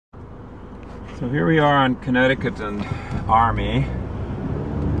So here we are on Connecticut and Army,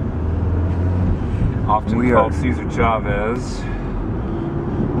 often called Cesar Chavez.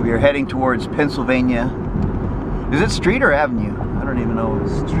 We are heading towards Pennsylvania. Is it street or avenue? I don't even know.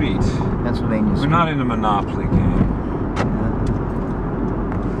 Street. Pennsylvania Street. We're not in a Monopoly game.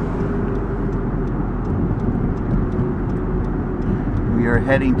 We are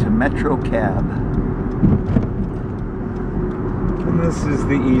heading to Metro Cab. And this is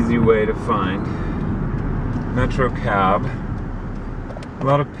the easy way to find Metro Cab. A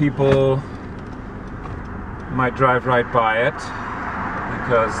lot of people might drive right by it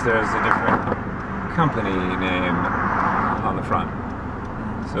because there's a different company name on the front.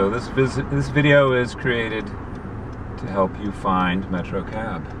 So this video is created to help you find Metro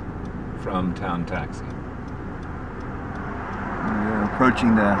Cab from Town Taxi. We're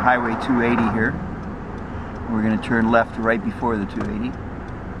approaching the Highway 280 here. We're going to turn left right before the 280.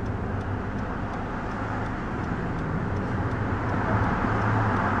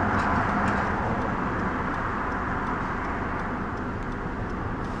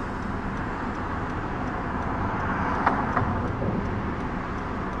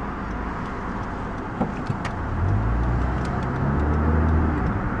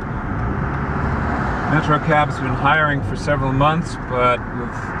 Metro Cab's been hiring for several months, but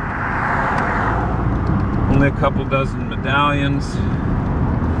with only a couple dozen medallions,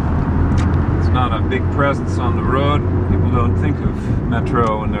 it's not a big presence on the road. People don't think of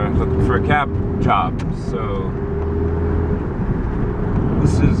Metro when they're looking for a cab job. So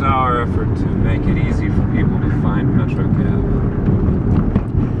this is our effort to make it easy for people to find Metro Cab.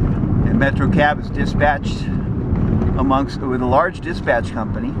 And Metro Cab is dispatched with a large dispatch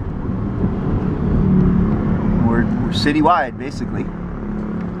company. We're citywide, basically.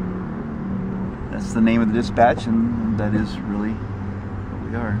 That's the name of the dispatch, and that is really what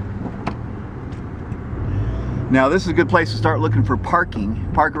we are. Now, this is a good place to start looking for parking.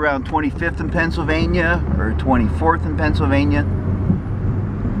 Park around 25th in Pennsylvania or 24th in Pennsylvania.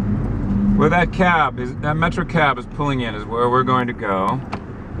 Where that Metro Cab is pulling in is where we're going to go.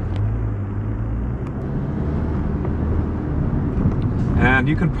 And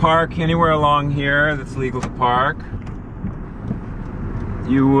you can park anywhere along here that's legal to park.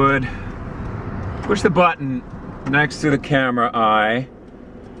 You would push the button next to the camera eye.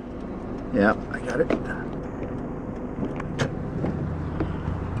 Yeah, I got it.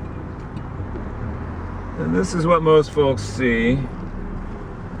 And this is what most folks see.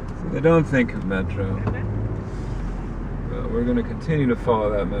 So they don't think of Metro. But we're going to continue to follow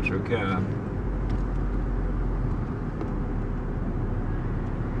that Metro Cab.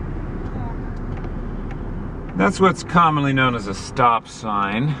 That's what's commonly known as a stop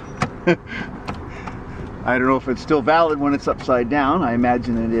sign. I don't know if it's still valid when it's upside down. I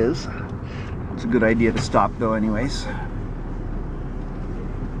imagine it is. It's a good idea to stop though anyways.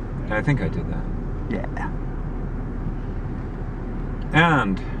 I think I did that. Yeah.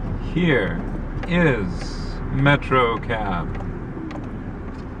 And here is Metro Cab.